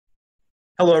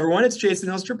Hello, everyone. It's Jason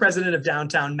Hilster, president of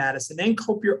Downtown Madison Inc.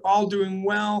 Hope you're all doing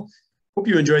well. Hope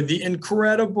you enjoyed the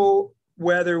incredible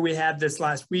weather we had this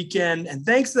last weekend. And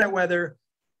thanks to that weather,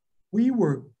 we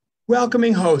were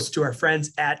welcoming hosts to our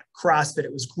friends at CrossFit.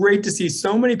 It was great to see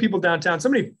so many people downtown, so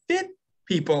many fit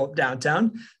people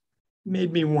downtown.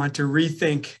 Made me want to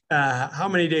rethink how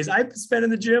many days I've spent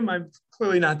in the gym. I'm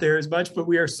clearly not there as much, but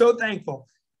we are so thankful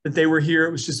that they were here.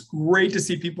 It was just great to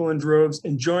see people in droves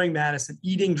enjoying Madison,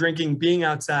 eating, drinking, being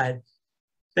outside.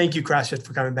 Thank you, CrossFit,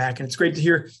 for coming back. And it's great to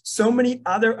hear so many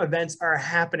other events are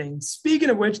happening.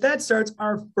 Speaking of which, that starts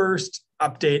our first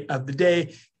update of the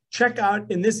day. Check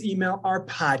out in this email our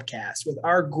podcast with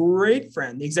our great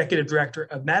friend, the executive director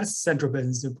of Madison Central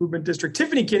Business Improvement District,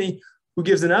 Tiffany Kinney, who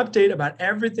gives an update about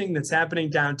everything that's happening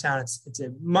downtown. It's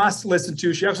a must listen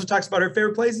to. She also talks about her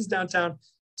favorite places downtown.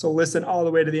 So listen all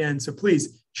the way to the end. So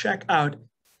please check out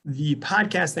the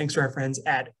podcast. Thanks to our friends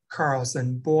at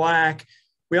Carlson Black.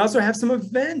 We also have some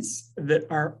events that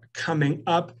are coming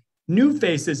up. New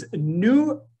faces,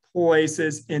 new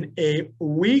places in a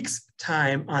week's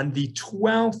time on the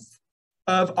 12th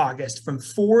of August from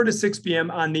 4 to 6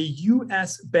 p.m. on the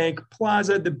U.S. Bank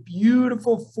Plaza, the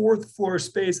beautiful fourth floor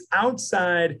space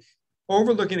outside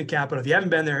overlooking the Capitol. If you haven't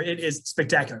been there, it is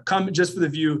spectacular. Come just for the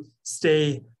view,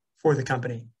 stay for the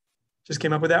company. Just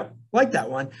came up with that, like that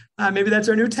one. Maybe that's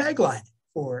our new tagline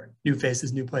for New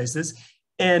Faces, New Places.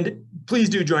 And please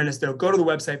do join us, though. Go to the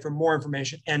website for more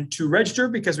information and to register,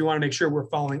 because we want to make sure we're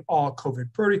following all COVID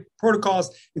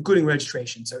protocols, including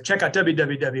registration. So check out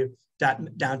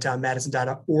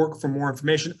www.downtownmadison.org for more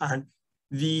information on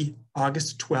the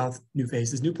August 12th New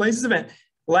Faces, New Places event.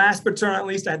 Last but certainly not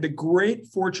least, I had the great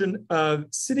fortune of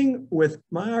sitting with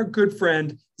our good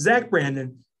friend, Zach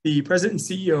Brandon, the president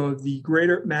and CEO of the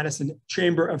Greater Madison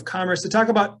Chamber of Commerce, to talk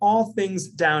about all things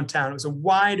downtown. It was a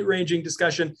wide-ranging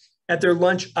discussion at their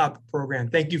Lunch Up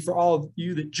program. Thank you for all of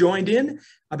you that joined in,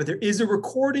 but there is a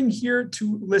recording here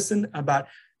to listen about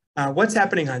what's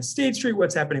happening on State Street,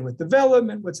 what's happening with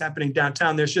development, what's happening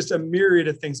downtown. There's just a myriad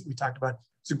of things that we talked about.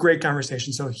 It's a great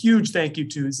conversation. So a huge thank you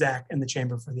to Zach and the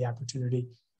Chamber for the opportunity.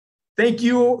 Thank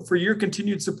you for your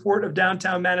continued support of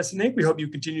Downtown Madison Inc. We hope you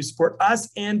continue to support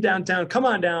us and downtown. Come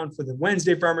on down for the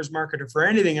Wednesday Farmers Market or for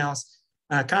anything else,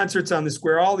 concerts on the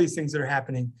square, all these things that are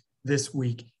happening this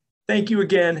week. Thank you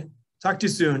again. Talk to you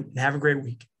soon and have a great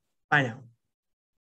week. Bye now.